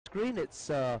screen, it's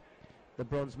the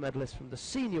bronze medalist from the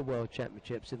Senior World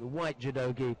Championships in the white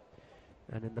judogi,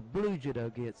 and in the blue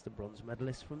judogi it's the bronze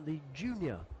medalist from the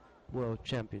Junior World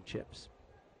Championships.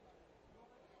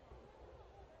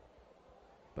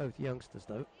 Both youngsters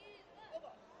though.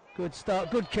 Good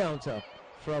start, good counter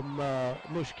from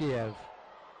MUSHKIYEV.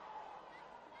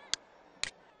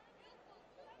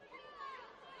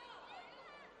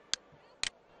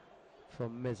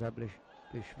 From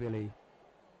MESABLISHVILI.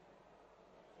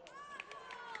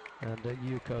 And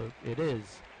Yuko it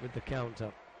is with the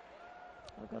counter.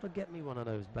 I've got to get me one of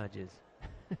those badges.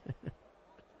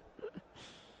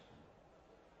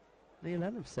 Neil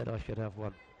Adams said I should have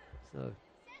one. So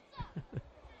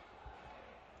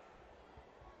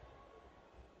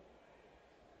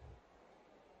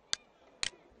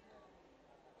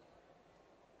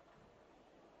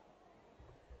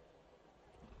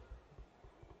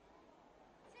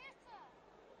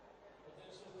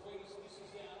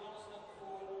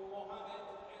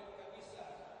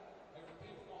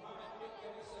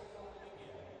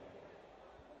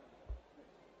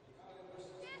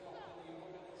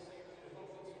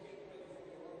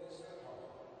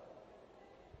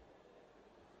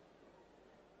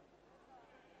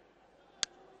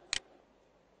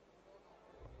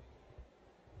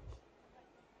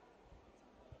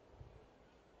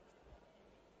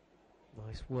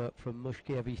nice work from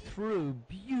MUSHKIYEV. He threw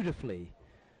beautifully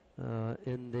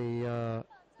in the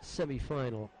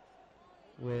semi-final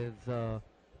with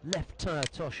left tire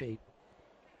toshi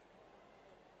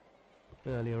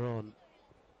earlier on.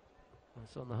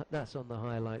 That's on the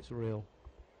highlights reel.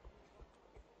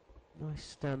 Nice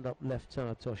stand-up left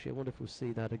tire toshi. I wonder if we'll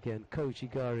see that again.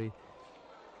 Kochigari,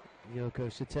 Yoko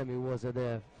Shitemi was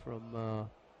there from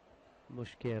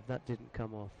MUSHKIYEV. That didn't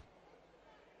come off.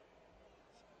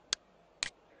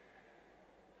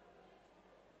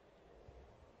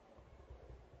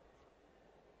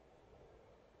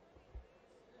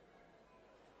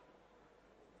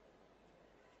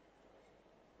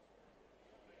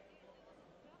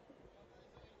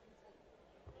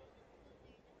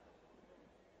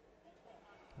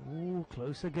 Ooh,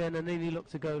 close again, and then he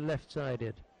looked to go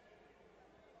left-sided.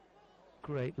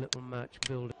 Great little match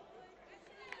building.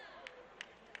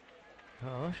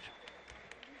 Harsh.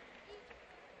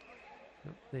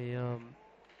 The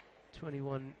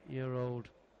 21-year-old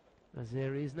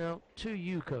Azeri is now 2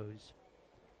 Yukos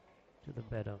to the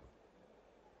better.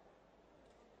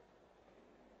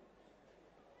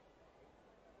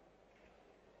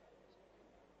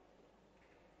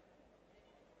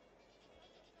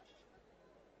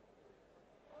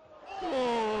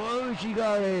 Oh,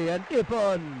 Oshigari and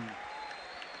Ippon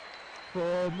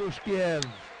for MUSHKIYEV.